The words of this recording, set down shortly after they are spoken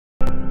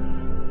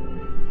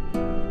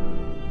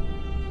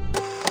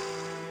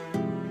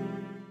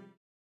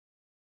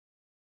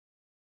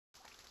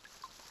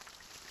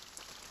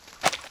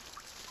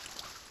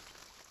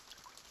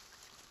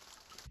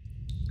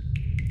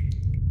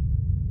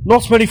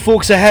Not many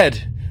forks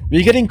ahead.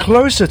 We're getting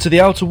closer to the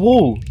outer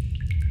wall.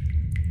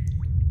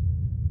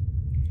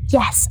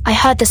 Yes, I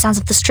heard the sounds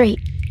of the street.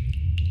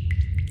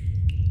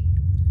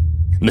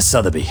 Miss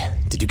Sotheby,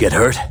 did you get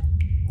hurt?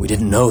 We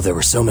didn't know there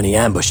were so many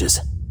ambushes.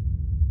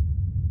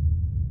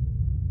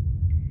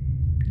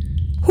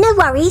 No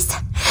worries.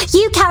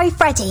 You carry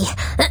Freddy.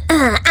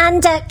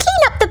 And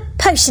clean up the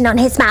potion on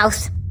his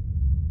mouth.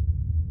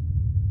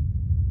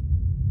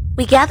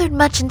 We gathered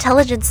much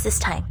intelligence this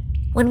time.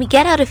 When we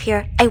get out of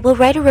here, I will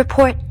write a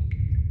report.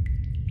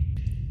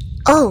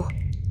 Oh,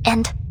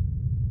 and...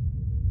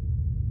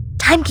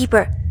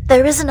 Timekeeper,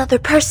 there is another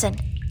person.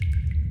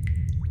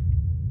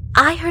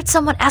 I heard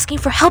someone asking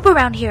for help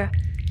around here.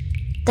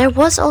 There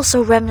was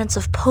also remnants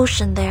of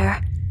potion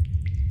there.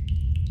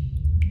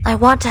 I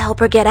want to help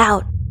her get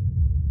out.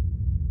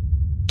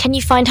 Can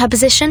you find her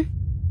position?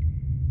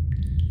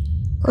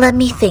 Let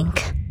me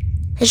think.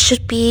 It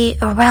should be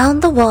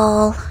around the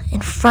wall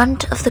in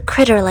front of the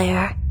critter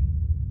lair.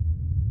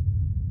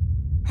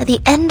 At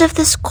the end of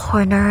this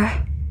corner,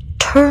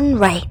 turn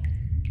right.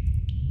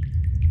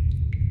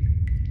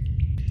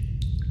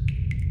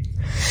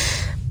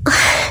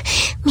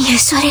 Mia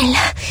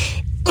sorella,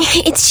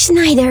 it's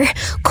Schneider.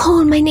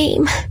 Call my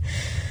name.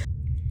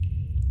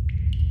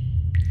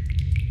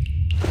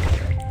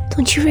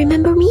 Don't you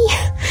remember me?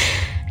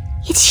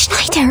 It's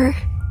Schneider.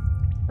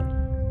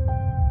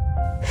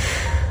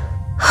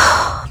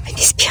 Mi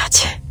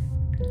dispiace.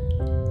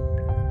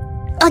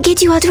 I'll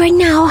get you out right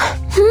now.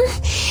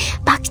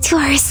 Back to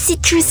our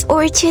citrus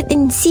orchard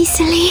in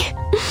Sicily.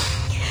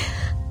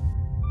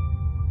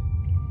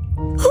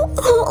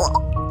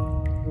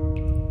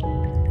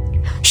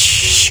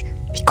 Shh!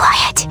 Be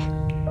quiet.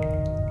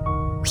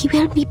 We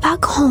will be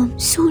back home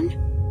soon.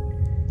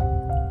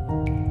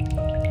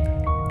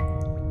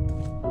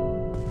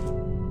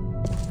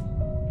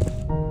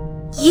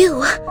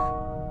 You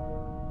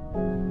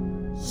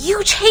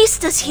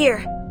chased us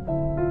here.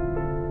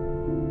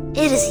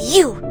 It is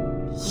you.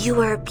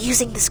 You are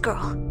abusing this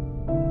girl.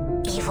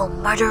 Evil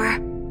murderer.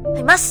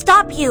 I must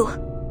stop you.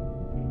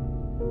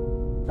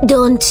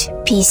 Don't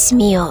piss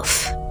me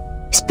off.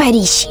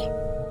 Sparisci.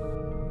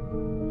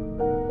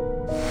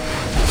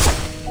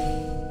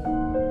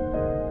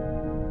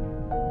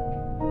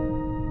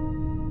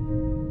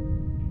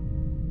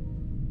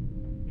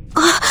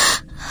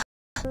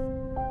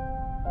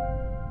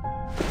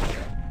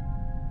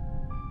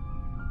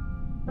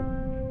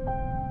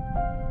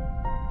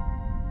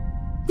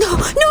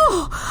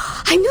 No!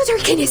 I'm not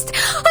Arcanist!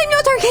 I'm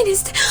not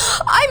Arcanist!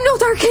 I'm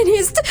not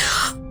Arcanist!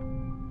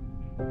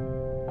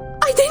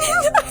 I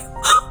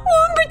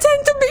won't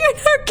pretend to be an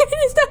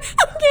Arcanist!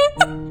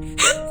 I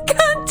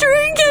can't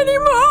drink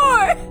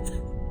anymore!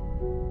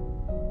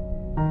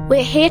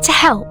 We're here to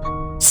help.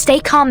 Stay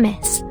calm,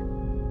 miss.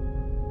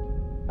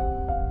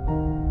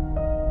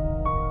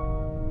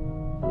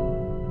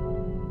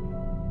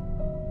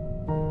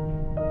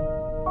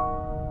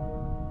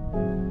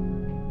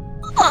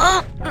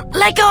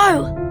 Let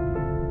go!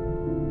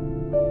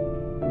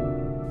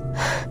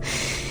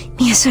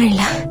 Mia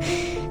sorella,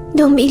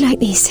 don't be like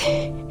this.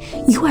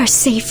 You are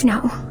safe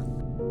now.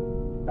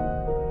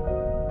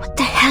 What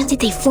the hell did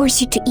they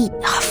force you to eat?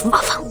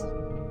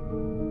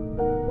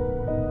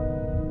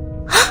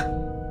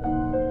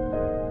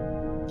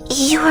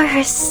 You are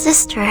her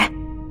sister.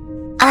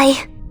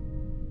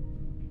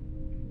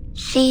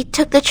 She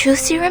took the truth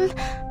serum?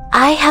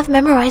 I have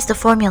memorized the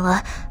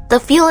formula. The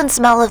feel and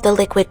smell of the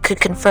liquid could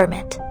confirm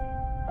it.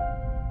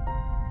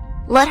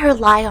 Let her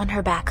lie on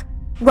her back,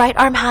 right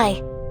arm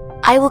high.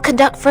 I will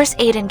conduct first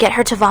aid and get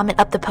her to vomit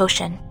up the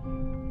potion.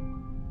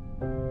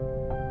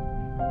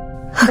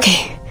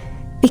 Okay,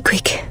 be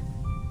quick.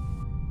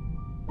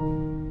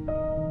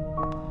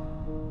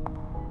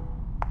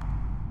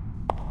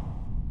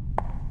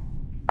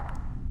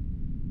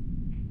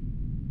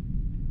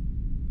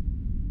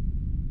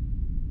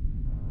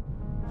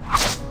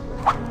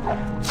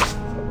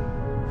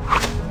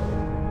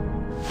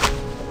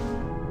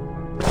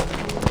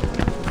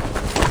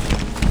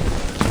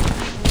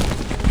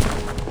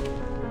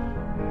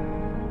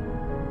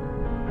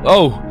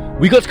 Oh,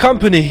 we got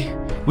company.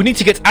 We need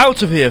to get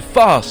out of here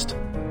fast.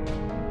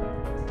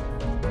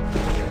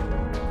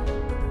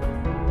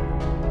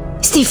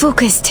 Stay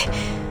focused.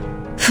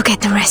 Forget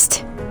the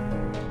rest.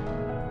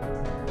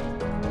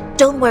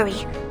 Don't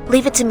worry.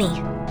 Leave it to me.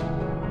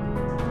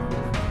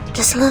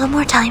 Just a little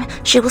more time.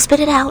 She will spit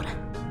it out.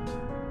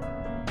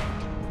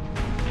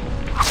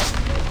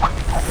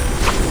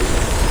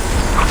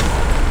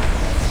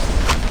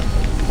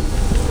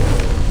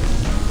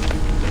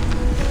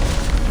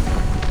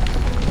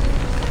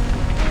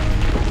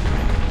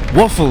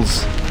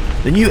 Waffles!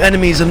 The new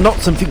enemies are not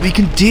something we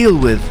can deal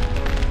with.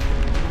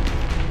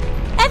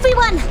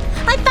 Everyone!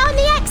 I found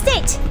the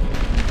exit!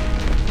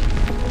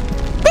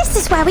 This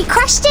is where we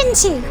crashed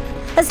into.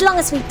 As long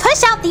as we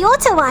push out the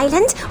auto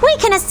island, we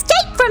can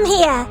escape from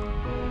here!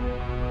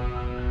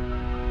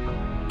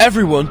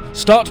 Everyone,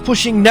 start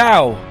pushing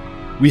now!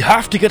 We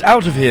have to get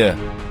out of here!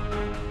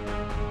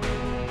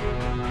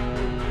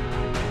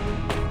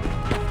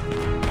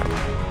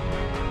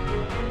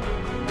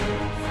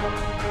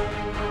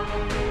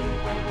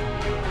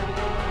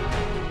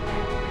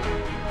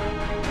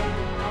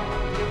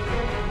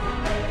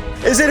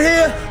 Is it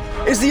here?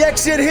 Is the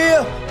exit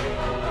here?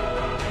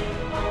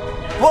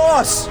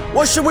 Boss,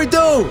 what should we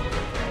do?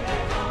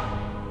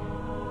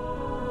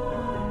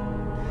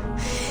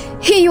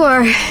 Here you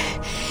are.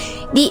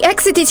 The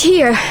exit is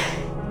here.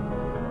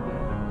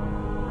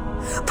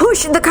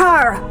 Push the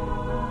car.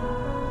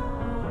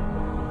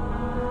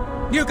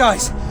 You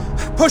guys,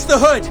 push the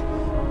hood.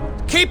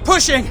 Keep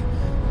pushing.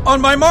 On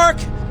my mark.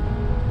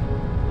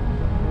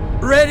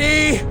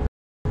 Ready,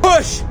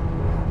 push.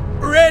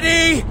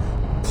 Ready,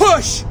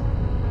 push.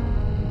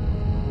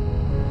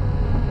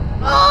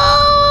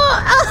 Oh,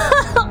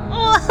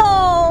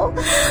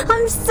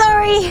 I'm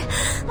sorry.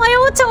 My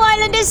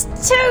autopilot is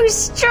too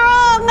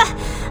strong.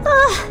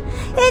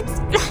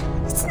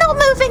 It's not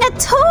moving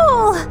at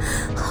all.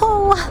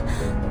 Oh,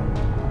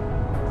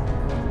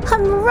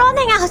 I'm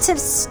running out of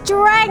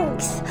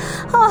strength.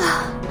 Oh.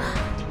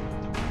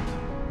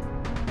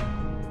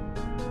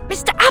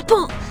 Mr.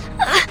 Apple!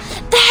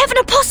 The Heaven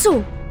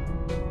Apostle!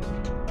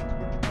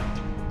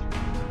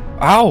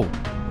 Ow!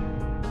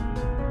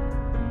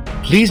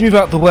 Please move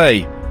out the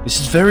way. This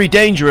is very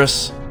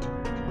dangerous.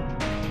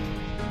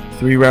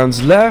 3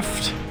 rounds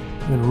left,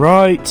 and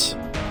right.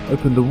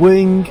 Open the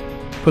wing.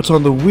 Put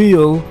on the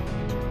wheel.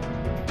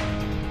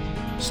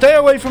 Stay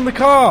away from the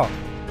car!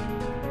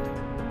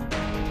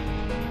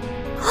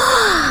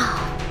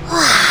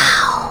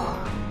 Wow.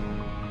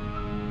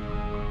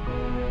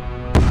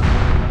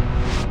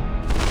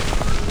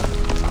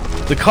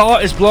 The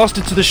car is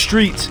blasted to the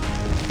street.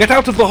 Get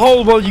out of the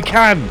hole while you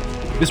can.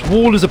 This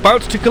wall is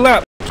about to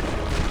collapse.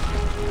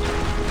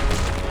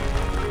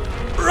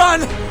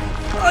 Run!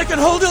 I can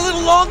hold a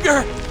little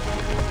longer.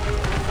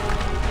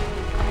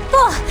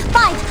 4,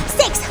 5,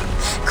 6.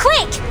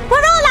 Quick!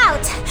 We're all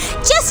out!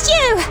 Just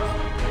you!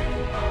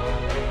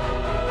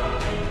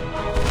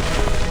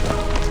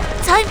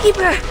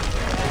 Timekeeper!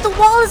 The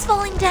wall is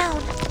falling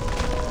down.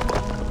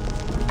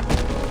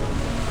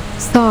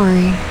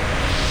 Sorry.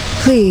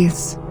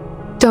 Please,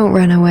 don't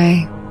run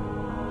away.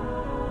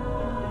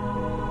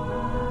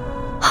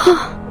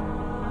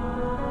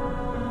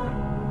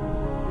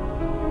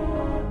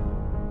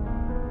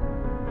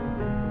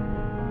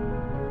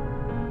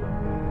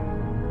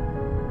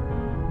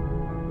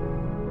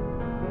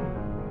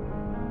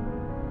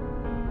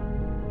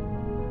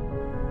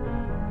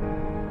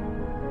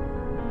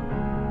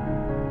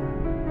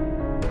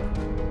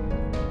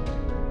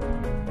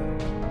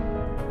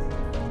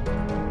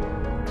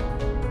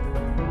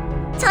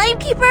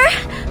 Timekeeper!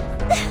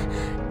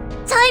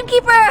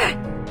 Timekeeper!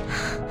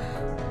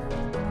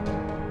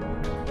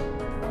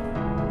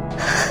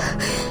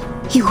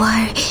 You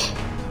are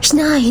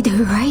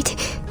Schneider, right?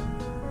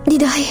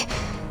 Did I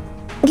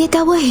get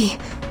away?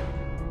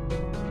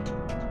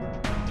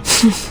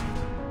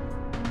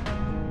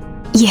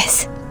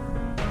 Yes,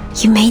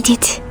 you made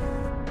it.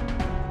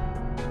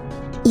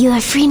 You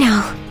are free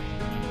now.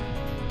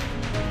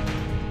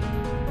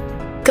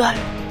 Go.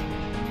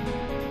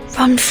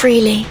 Run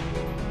freely.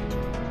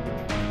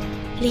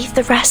 Leave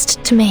the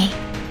rest to me.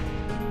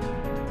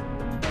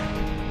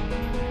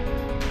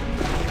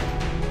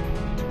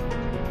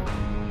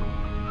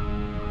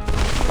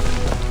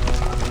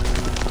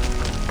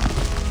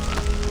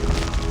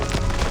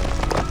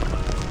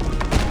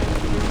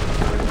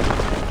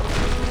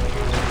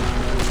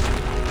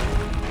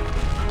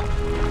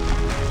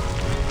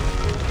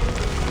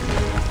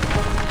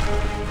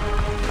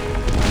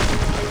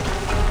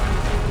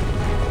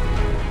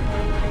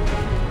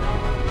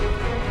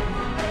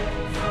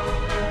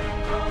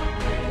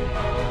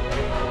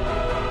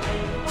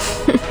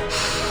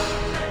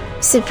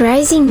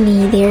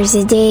 Surprisingly, there's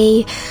a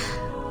day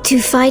to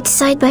fight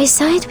side by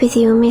side with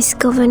you, Miss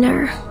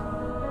Governor.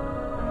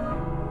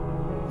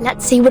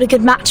 Let's see what a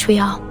good match we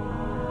are.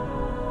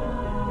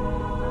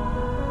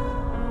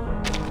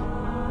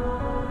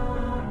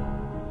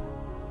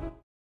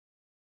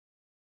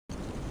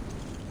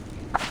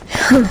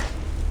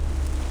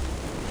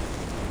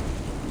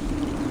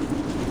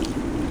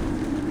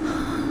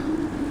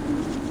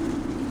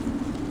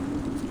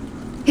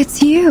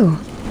 It's you.